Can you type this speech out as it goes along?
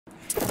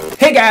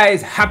Hey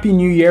guys, happy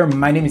new year.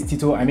 My name is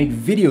Tito. I make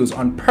videos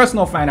on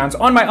personal finance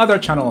on my other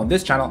channel. On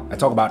this channel, I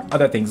talk about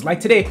other things, like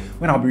today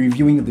when I'll be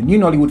reviewing the new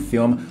Nollywood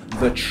film,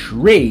 The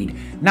Trade.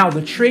 Now,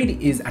 The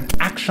Trade is an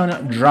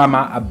action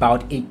drama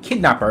about a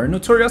kidnapper, a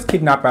notorious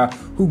kidnapper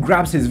who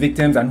grabs his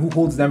victims and who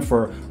holds them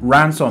for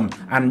ransom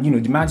and,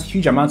 demands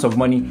huge amounts of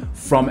money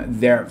from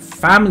their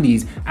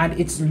families. And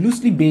it's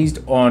loosely based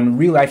on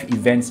real life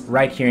events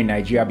right here in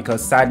Nigeria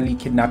because sadly,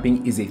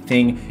 kidnapping is a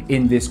thing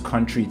in this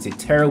country. It's a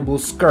terrible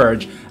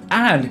scourge.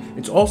 And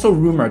it's also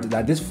rumored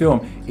that this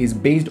film is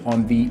based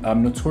on the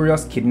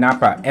notorious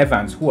kidnapper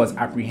Evans, who was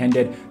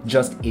apprehended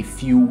just a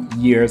few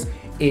years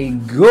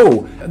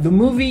ago. The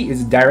movie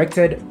is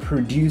directed,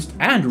 produced,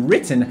 and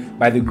written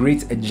by the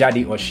great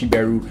Jade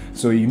Osiberu,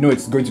 so you know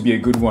it's going to be a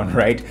good one,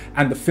 right?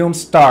 And the film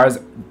stars,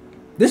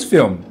 this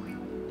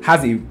film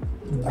has a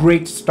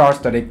great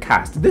star-studded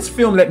cast. This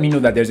film let me know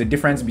that there's a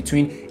difference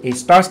between a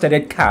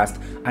star-studded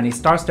cast and a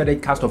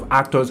star-studded cast of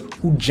actors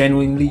who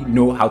genuinely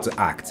know how to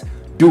act.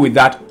 Do with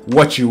that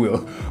what you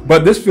will.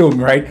 But this film,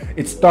 right,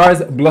 it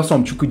stars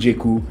Blossom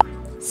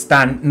Chukwujekwu,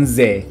 Stan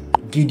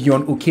Nze,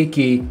 Gideon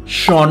Okeke,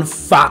 Shawn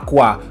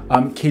Faqua,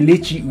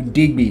 Kelechi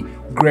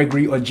Udegbe,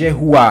 Gregory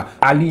Ojefua,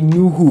 Ali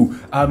Nuhu,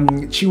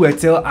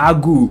 Chiwetalu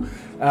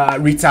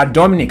Agu, Rita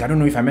Dominic, I don't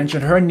know if I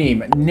mentioned her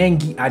name,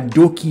 Nengi,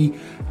 Adoki.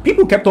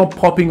 People kept on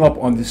popping up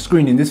on the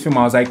screen in this film.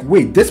 I was like,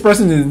 wait, this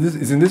person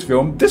is in this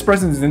film? This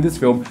person is in this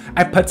film?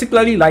 I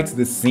particularly liked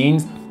the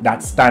scenes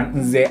that Stan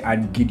Nze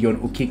and Gideon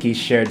Okeke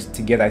shared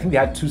together. I think they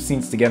had 2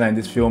 scenes together in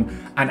this film,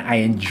 and I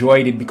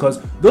enjoyed it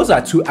because those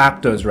are 2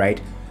 actors,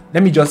 right?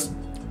 Let me just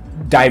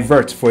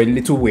divert for a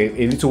little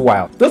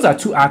while. Those are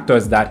 2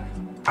 actors that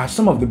are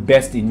some of the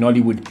best in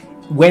Nollywood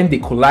when they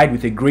collide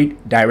with a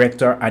great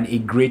director and a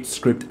great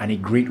script and a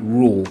great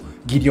role.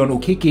 Gideon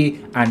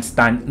Okeke and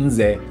Stan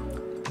Nze,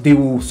 they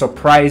will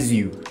surprise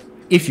you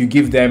if you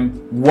give them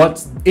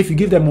what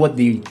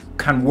they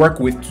can work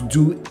with to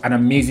do an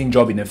amazing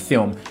job in a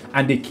film,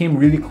 and they came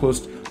really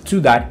close to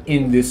that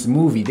in this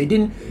movie.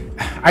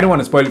 I don't want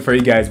to spoil it for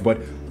you guys,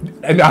 but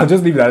I'll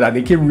just leave it at that.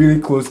 They came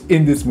really close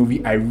in this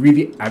movie.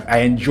 I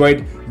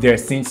enjoyed their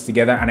scenes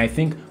together, and I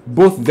think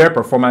both their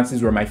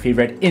performances were my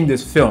favorite in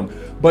this film.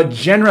 But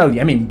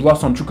generally, I mean,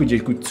 Blossom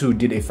Chukwujekwu too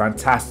did a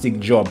fantastic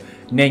job.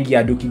 Nengi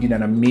Adoki did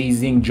an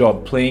amazing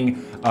job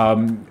playing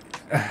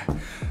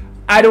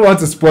I don't want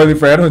to spoil it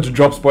for you. I don't want to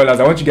drop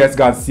spoilers. I want you guys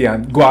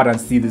to go out and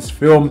see this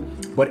film.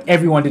 But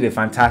everyone did a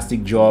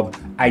fantastic job.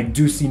 I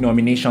do see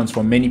nominations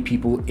from many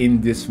people in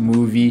this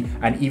movie,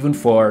 and even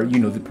for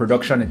the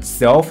production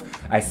itself,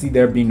 I see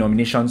there being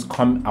nominations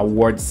come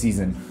award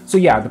season. So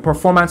yeah, the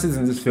performances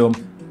in this film,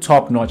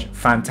 top notch,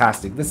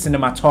 fantastic. The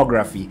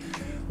cinematography.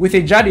 With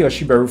a Jade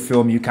Osiberu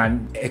film, you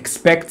can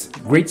expect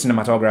great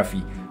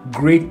cinematography,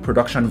 great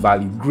production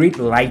value, great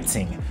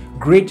lighting,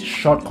 great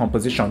shot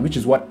composition, which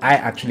is what I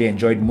actually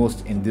enjoyed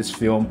most in this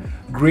film,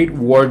 great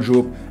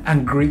wardrobe,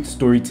 and great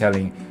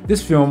storytelling.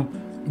 This film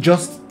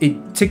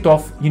it ticked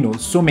off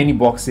so many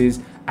boxes,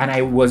 and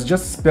I was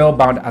just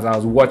spellbound as I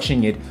was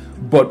watching it,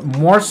 but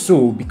more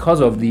so because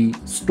of the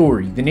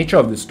story, the nature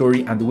of the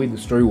story, and the way the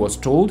story was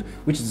told,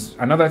 which is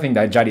another thing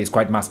that Jade is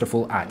quite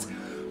masterful at.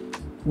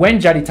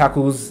 When Jade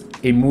tackles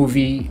a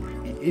movie,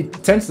 it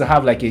tends to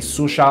have like a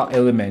social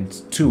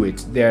element to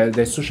it.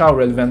 There's social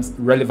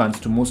relevance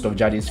to most of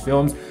Jade's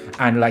films,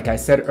 and like I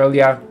said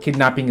earlier,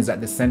 kidnapping is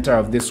at the center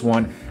of this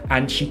one,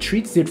 and she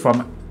treats it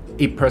from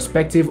a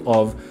perspective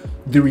of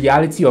the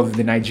reality of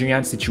the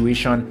Nigerian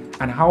situation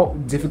and how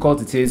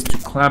difficult it is to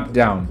clamp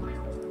down,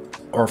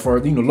 or for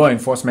law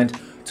enforcement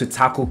to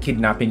tackle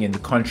kidnapping in the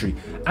country.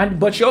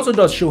 But she also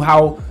does show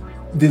how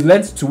the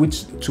lengths to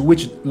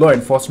which law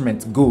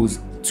enforcement goes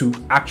to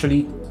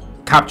actually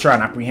capture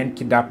and apprehend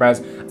kidnappers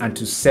and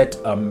to set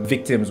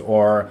victims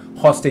or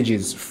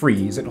hostages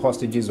free. Is it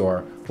hostages,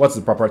 or what's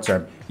the proper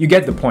term? You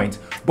get the point.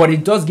 But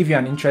it does give you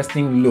an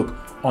interesting look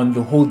on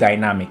the whole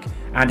dynamic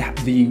and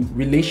the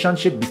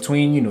relationship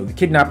between the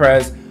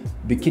kidnappers,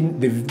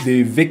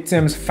 the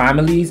victims'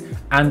 families,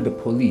 and the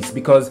police,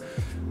 because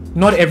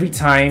not every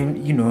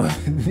time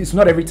it's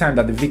not every time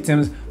that the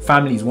victims'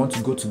 families want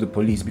to go to the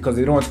police because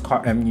they don't want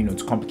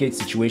to complicate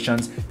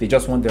situations. They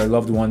just want their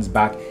loved ones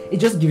back. It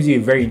just gives you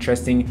a very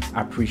interesting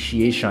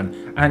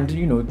appreciation. And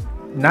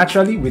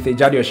naturally, with a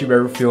Jade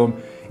Osiberu film,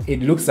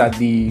 it looks at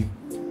the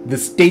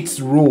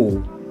state's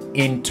role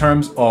in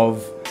terms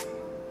of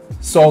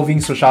solving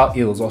social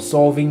ills or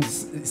solving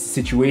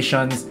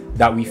situations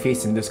that we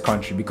face in this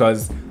country,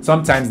 because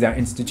sometimes there are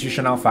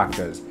institutional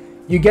factors.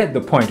 You get the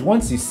point.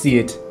 Once you see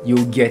it,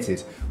 you'll get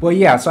it. But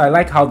yeah, so I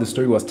like how the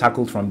story was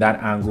tackled from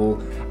that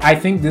angle. I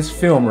think this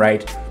film,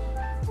 right,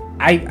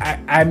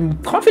 I'm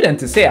confident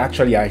to say,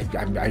 actually,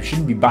 I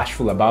shouldn't be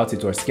bashful about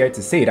it or scared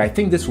to say it. I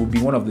think this will be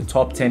one of the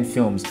top 10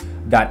 films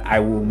that I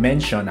will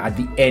mention at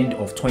the end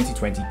of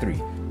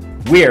 2023.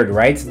 Weird,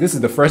 right? This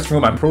is the first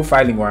film I'm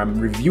profiling or I'm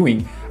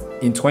reviewing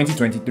in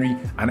 2023,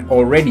 and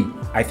already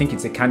I think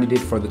it's a candidate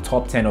for the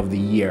top 10 of the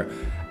year.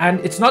 And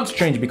it's not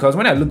strange because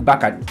when I look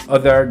back at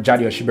other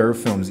Jade Osiberu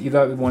films,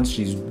 either ones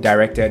she's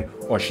directed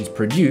or she's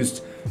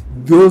produced,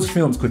 those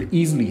films could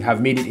easily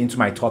have made it into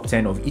my top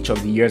 10 of each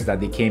of the years that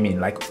they came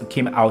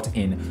out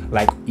in,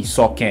 like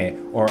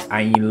Isoke or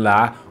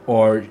Ayinla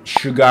or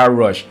Sugar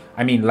Rush.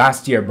 I mean,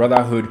 last year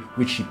Brotherhood,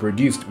 which she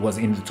produced, was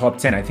in the top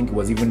 10. I think it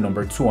was even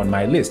number 2 on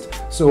my list.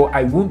 So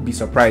I won't be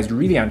surprised,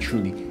 really and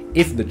truly,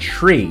 if The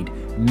Trade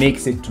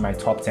makes it to my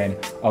top 10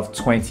 of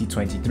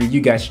 2023.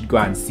 You guys should go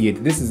and see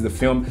it. This is the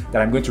film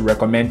that I'm going to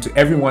recommend to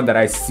everyone that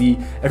I see,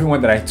 everyone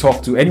that I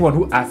talk to, anyone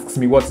who asks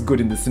me what's good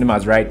in the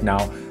cinemas right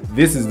now.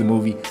 This is the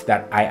movie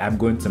that I am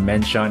going to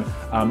mention.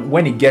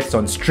 When it gets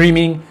on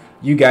streaming,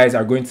 you guys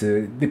are going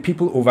to, the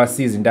people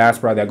overseas in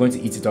diaspora, they're going to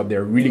eat it up.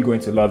 They're really going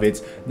to love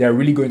it. They're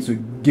really going to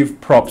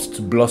give props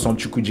to Blossom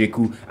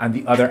Chukwujekwu and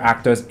the other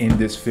actors in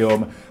this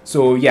film.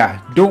 So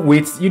yeah, don't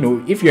wait. You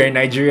know, if you're in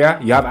Nigeria,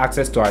 you have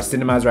access to our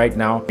cinemas right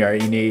now. You're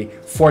in a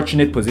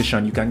fortunate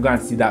position. You can go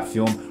and see that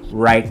film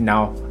right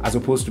now, as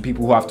opposed to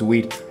people who have to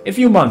wait a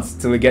few months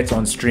till it gets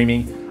on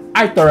streaming.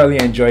 I thoroughly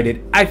enjoyed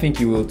it. I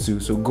think you will too.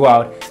 So go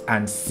out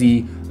and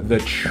see The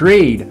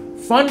Trade.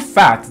 Fun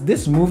fact,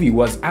 this movie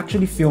was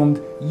actually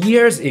filmed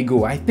years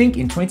ago, I think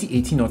in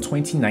 2018 or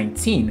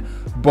 2019,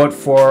 but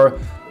for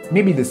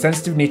maybe the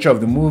sensitive nature of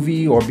the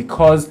movie, or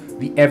because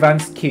the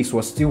Evans case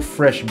was still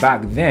fresh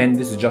back then,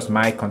 this is just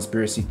my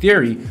conspiracy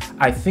theory,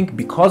 I think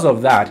because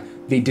of that,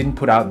 they didn't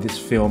put out this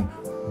film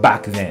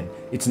back then.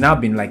 It's now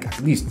been like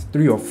at least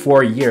 3 or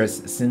 4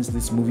 years since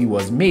this movie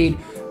was made,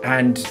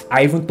 and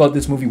I even thought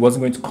this movie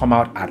wasn't going to come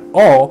out at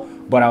all.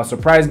 But I was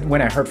surprised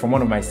when I heard from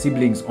one of my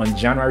siblings on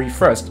January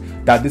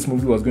 1st that this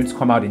movie was going to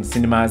come out in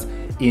cinemas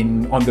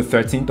on the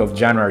 13th of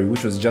January,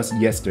 which was just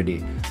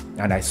yesterday.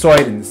 And I saw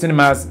it in the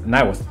cinemas and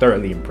I was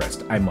thoroughly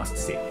impressed, I must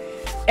say.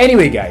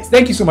 Anyway, guys,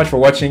 thank you so much for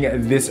watching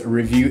this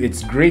review.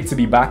 It's great to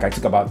be back. I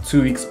took about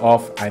 2 weeks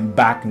off. I'm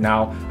back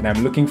now and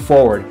I'm looking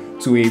forward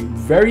to a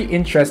very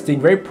interesting,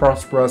 very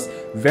prosperous,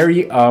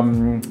 very,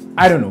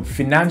 I don't know,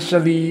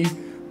 financially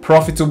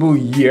profitable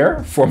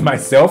year for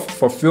myself,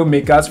 for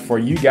filmmakers, for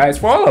you guys,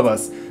 for all of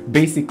us,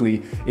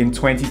 basically in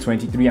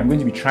 2023. I'm going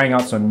to be trying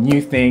out some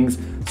new things,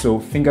 so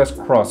fingers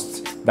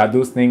crossed that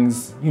those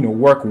things, you know,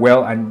 work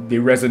well and they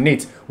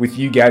resonate with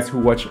you guys who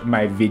watch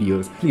my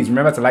videos. Please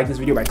remember to like this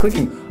video by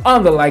clicking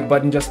on the like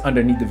button just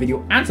underneath the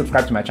video, and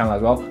subscribe to my channel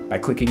as well by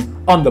clicking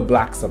on the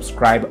black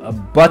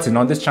subscribe button.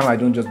 On this channel, I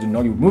don't just do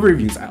Nollywood movie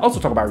reviews, I also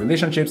talk about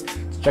relationships.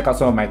 To check out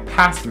some of my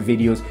past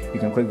videos, you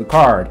can click the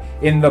card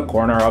in the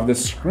corner of the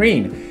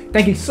screen.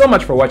 Thank you so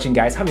much for watching,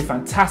 guys. Have a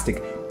fantastic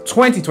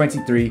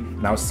 2023,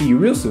 and I'll see you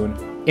real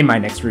soon in my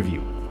next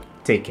review.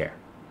 Take care.